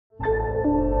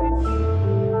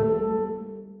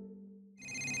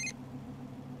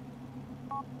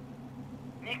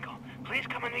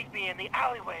should be in the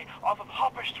alleyway off of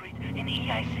Hopper Street in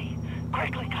EIC.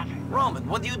 Quickly, cousin. Roman,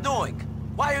 what are you doing?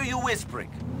 Why are you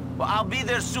whispering? Well, I'll be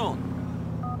there soon.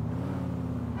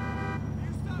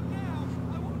 You stop now!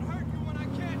 I won't hurt you when I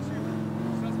catch you!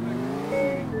 Suspect.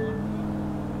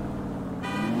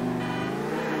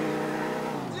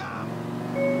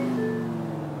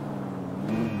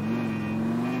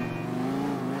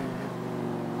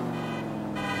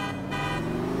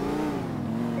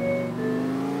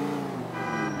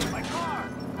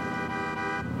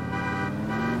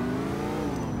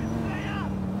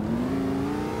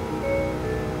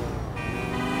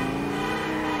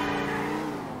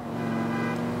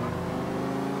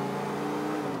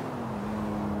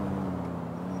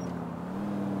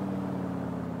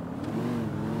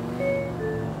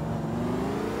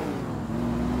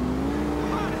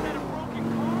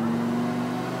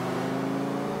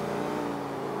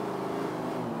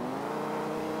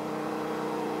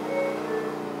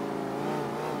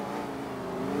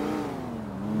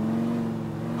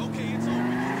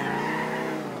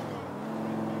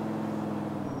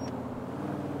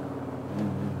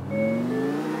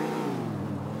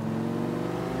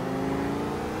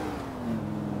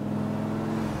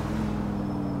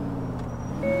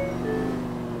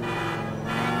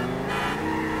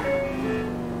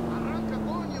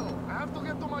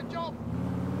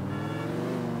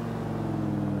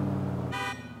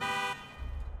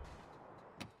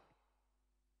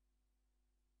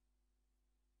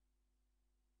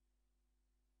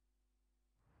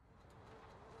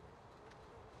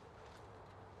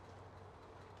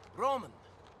 Roman!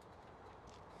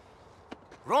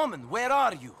 Roman, where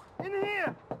are you? In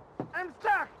here! I'm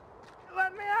stuck!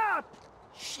 Let me out!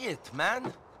 Shit,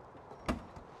 man.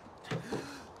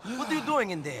 What are you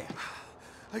doing in there?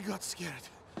 I got scared.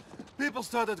 People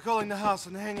started calling the house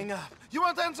and hanging up. You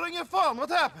weren't answering your phone. What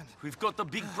happened? We've got a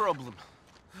big problem.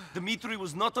 Dmitri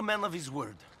was not a man of his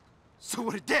word. So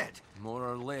we're dead. More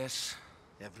or less.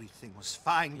 Everything was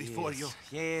fine before you.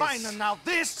 Yes. Fine, and now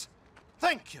this?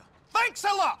 Thank you. Thanks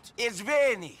a lot!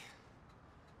 Izveni!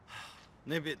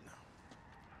 Nebitno.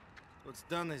 What's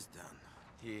done is done.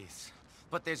 Yes,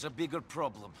 but there's a bigger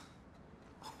problem.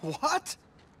 What?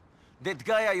 That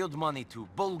guy I owed money to,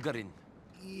 Bulgarin.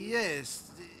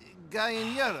 Yes, the guy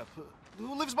in Europe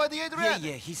who lives by the Adriatic.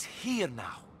 Yeah, he's here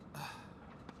now.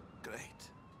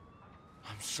 Great.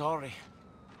 I'm sorry.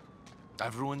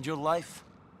 I've ruined your life.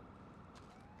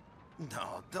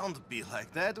 No, don't be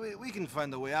like that. We can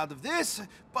find a way out of this.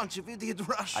 Bunch of idiot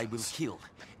Russians. I will kill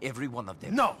every one of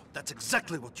them. No, that's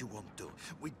exactly what you won't do.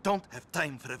 We don't have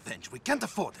time for revenge. We can't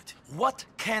afford it. What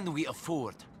can we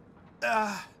afford?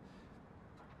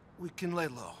 We can lay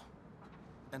low.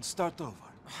 And start over.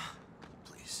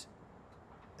 Please.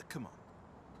 Come on.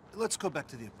 Let's go back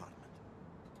to the apartment.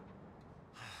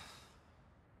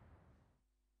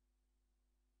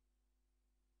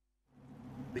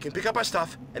 We can pick up our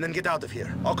stuff and then get out of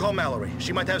here. I'll call Mallory.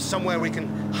 She might have somewhere we can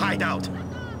hide out.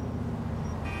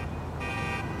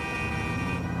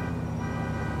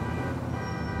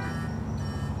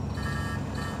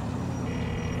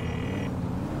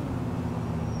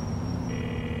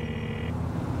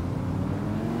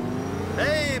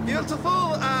 Hey,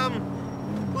 beautiful.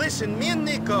 Listen, me and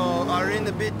Nico are in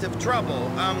a bit of trouble.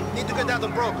 Need to get out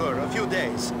of Broker a few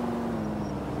days.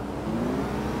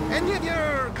 Any of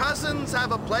your cousins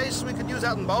have a place we could use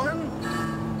out in Bohan?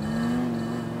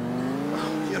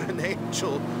 Oh, you're an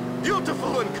angel.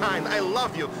 Beautiful and kind. I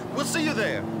love you. We'll see you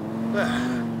there.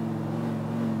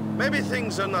 Maybe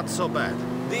things are not so bad.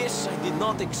 This I did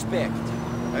not expect.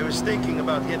 I was thinking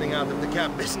about getting out of the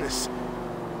cab business.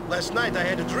 Last night I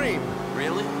had a dream.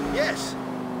 Really? Yes.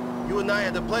 You and I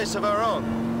had a place of our own.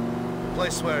 A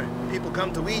place where people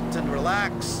come to eat and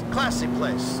relax. Classy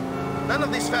place. None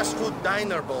of this fast food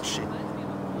diner bullshit.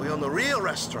 We own a real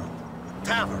restaurant, a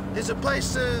tavern. It's a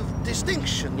place of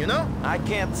distinction, you know? I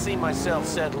can't see myself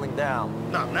settling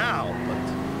down. Not now,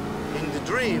 but in the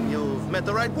dream you've met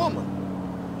the right woman.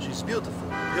 She's beautiful,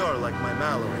 pure like my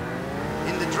Mallory.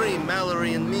 In the dream,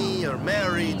 Mallory and me are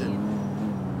married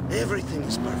and everything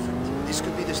is perfect. This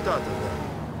could be the start of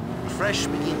that. A fresh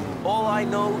beginning. All I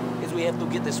know is we have to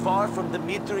get as far from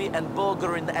Dmitri and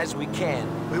Bulgarin as we can.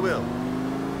 We will.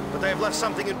 But I have left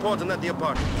something important at the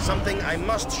apartment. Something I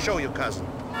must show you, cousin.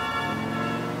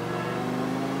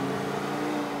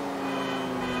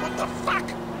 What the fuck?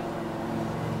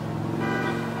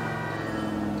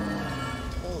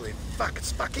 Holy fuck,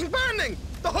 it's fucking burning!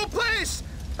 The whole place!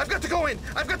 I've got to go in!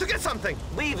 I've got to get something!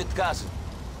 Leave it, cousin.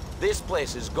 This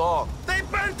place is gone. They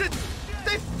burnt it!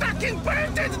 They fucking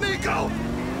burnt it, Nico!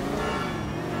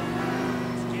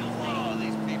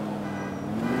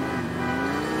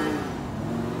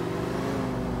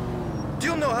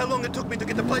 how long it took me to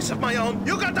get a place of my own?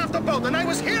 You got off the boat and I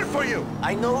was here for you!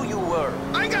 I know you were.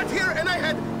 I got here and I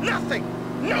had nothing!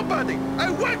 Nobody! I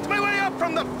worked my way up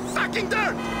from the fucking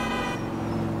dirt!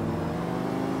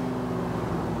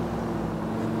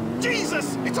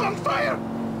 Jesus! It's on fire!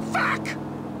 Fuck!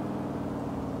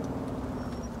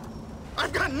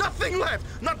 I've got nothing left!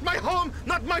 Not my home,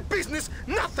 not my business,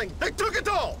 nothing! They took it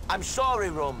all! I'm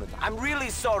sorry, Roman. I'm really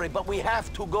sorry, but we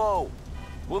have to go.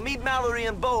 We'll meet Mallory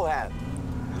and Bohan.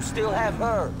 You still have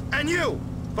her. And you!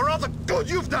 For all the good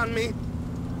you've done me!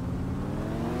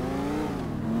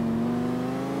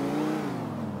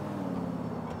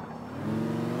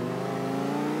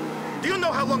 Do you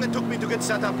know how long it took me to get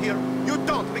set up here? You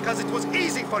don't, because it was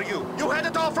easy for you. You had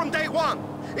it all from day one.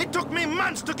 It took me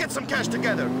months to get some cash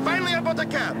together. Finally, I bought a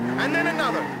cab, and then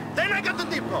another. Then I got the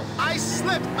depot. I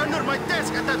slept under my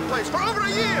desk at that place for over a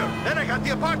year. Then I got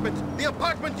the apartment. The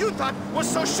apartment you thought was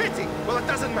so shitty. Well, it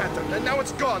doesn't matter. And now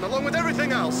it's gone, along with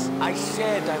everything else. I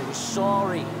said I was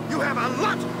sorry. You have a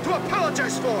lot to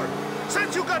apologize for.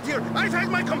 Since you got here, I've had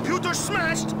my computer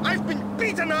smashed. I've been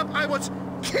beaten up. I was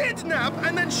kidnapped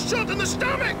and then shot in the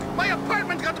stomach. My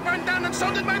apartment got burned down and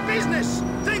so did my business.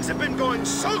 Things have been going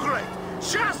so great.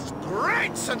 Just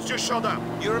great since you showed up.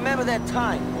 You remember that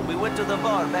time when we went to the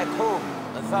bar back home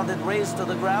and found it razed to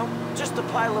the ground? Just a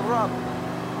pile of rubble.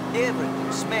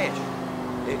 Everything smashed.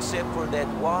 Except for that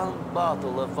one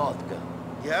bottle of vodka.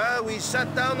 Yeah, we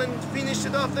sat down and finished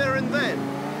it off there and then.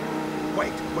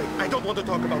 Wait, I don't want to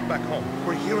talk about back home.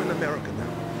 We're here in America now.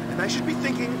 And I should be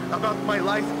thinking about my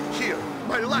life here.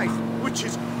 My life, which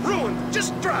is ruined.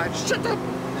 Just drive. Shut up.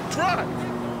 Drive.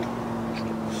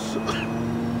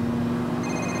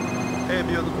 Hey,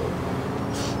 beautiful.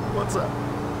 What's up?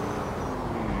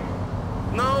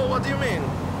 No, what do you mean?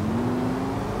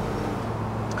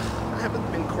 I haven't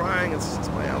been crying since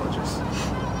my allergies.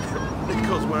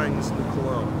 Nico's wearing this new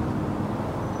cologne.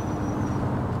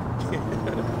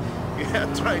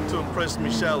 Yeah, trying to impress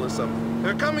Michelle or something.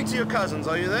 They're coming to your cousins.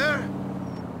 Are you there?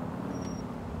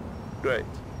 Great.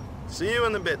 See you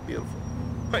in a bit, beautiful.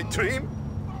 My dream?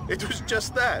 It was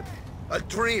just that. A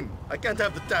dream. I can't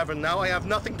have the tavern now. I have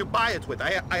nothing to buy it with.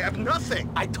 I have nothing.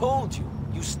 I told you.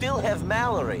 You still have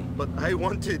Mallory. But I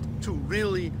wanted to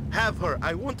really have her.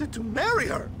 I wanted to marry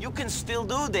her. You can still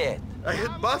do that. I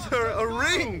had bought her a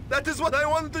ring. That is what I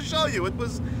wanted to show you. It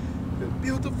was a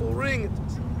beautiful ring.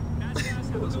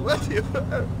 It was with you.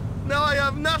 Now I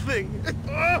have nothing.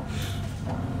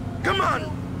 Come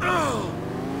on. Oh.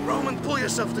 Roman, pull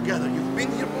yourself together. You've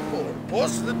been here before.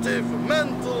 Positive,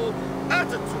 mental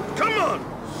attitude. Come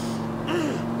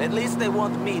on. At least they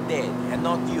want me dead, and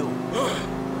not you.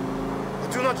 I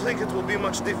do not think it will be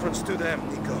much difference to them,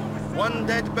 Nico. One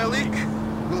dead Bellic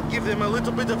will give them a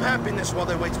little bit of happiness while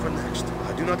they wait for next.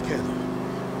 I do not care,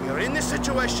 though. We are in this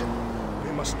situation.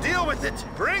 We must deal with it.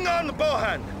 Bring on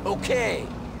Bohan. Okay.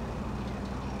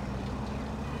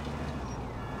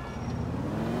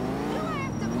 Do I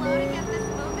have to blow to get this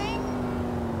moving?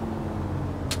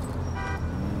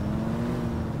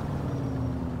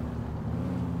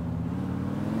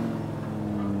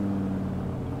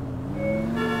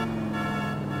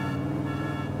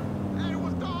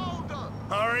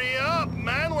 Hurry up,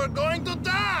 man! We're going to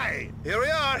die! Here we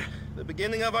are, the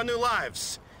beginning of our new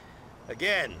lives.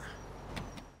 Again.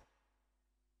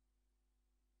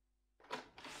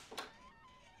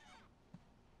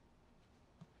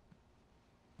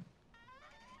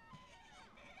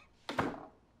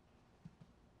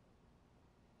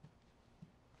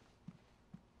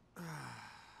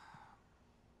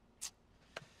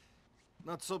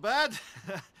 Not so bad.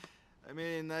 I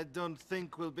mean, I don't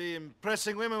think we'll be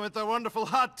impressing women with our wonderful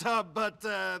hot tub, but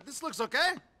this looks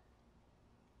okay.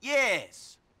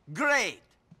 Yes. Great.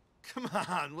 Come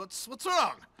on, what's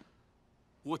wrong?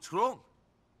 What's wrong?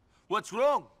 What's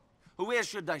wrong? Where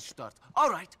should I start? All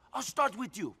right, I'll start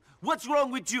with you. What's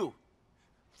wrong with you?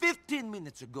 15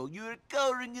 minutes ago, you were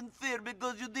cowering in fear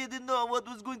because you didn't know what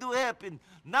was going to happen.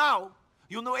 Now,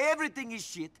 you know everything is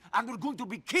shit, and we're going to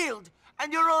be killed,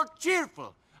 and you're all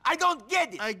cheerful. I don't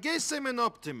get it. I guess I'm an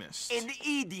optimist. An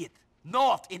idiot,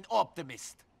 not an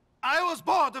optimist. I was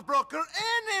bored of Broker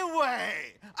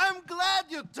anyway! I'm glad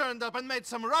you turned up and made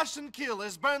some Russian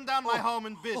killers burn down my home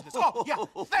and business. Oh, yeah,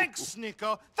 thanks,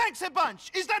 Nico. Thanks a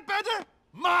bunch. Is that better?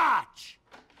 Much!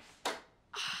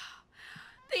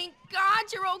 Thank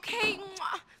God you're okay.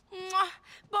 Mwah, mwah.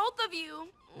 Both of you.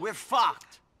 We're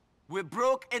fucked. We're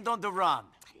broke and on the run.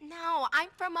 No, I'm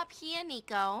from up here,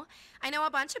 Nico. I know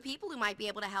a bunch of people who might be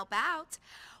able to help out.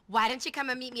 Why don't you come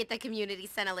and meet me at the community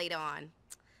center later on?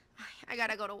 I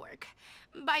gotta go to work.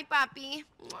 Bye, Papi.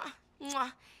 Mwah,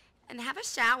 mwah. And have a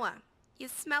shower. You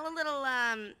smell a little,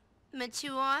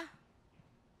 Mature.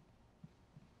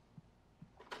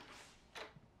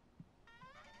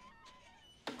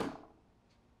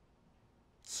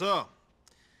 So,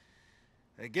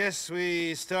 I guess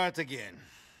we start again.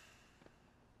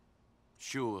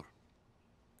 Sure.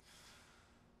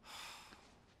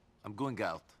 I'm going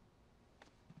out.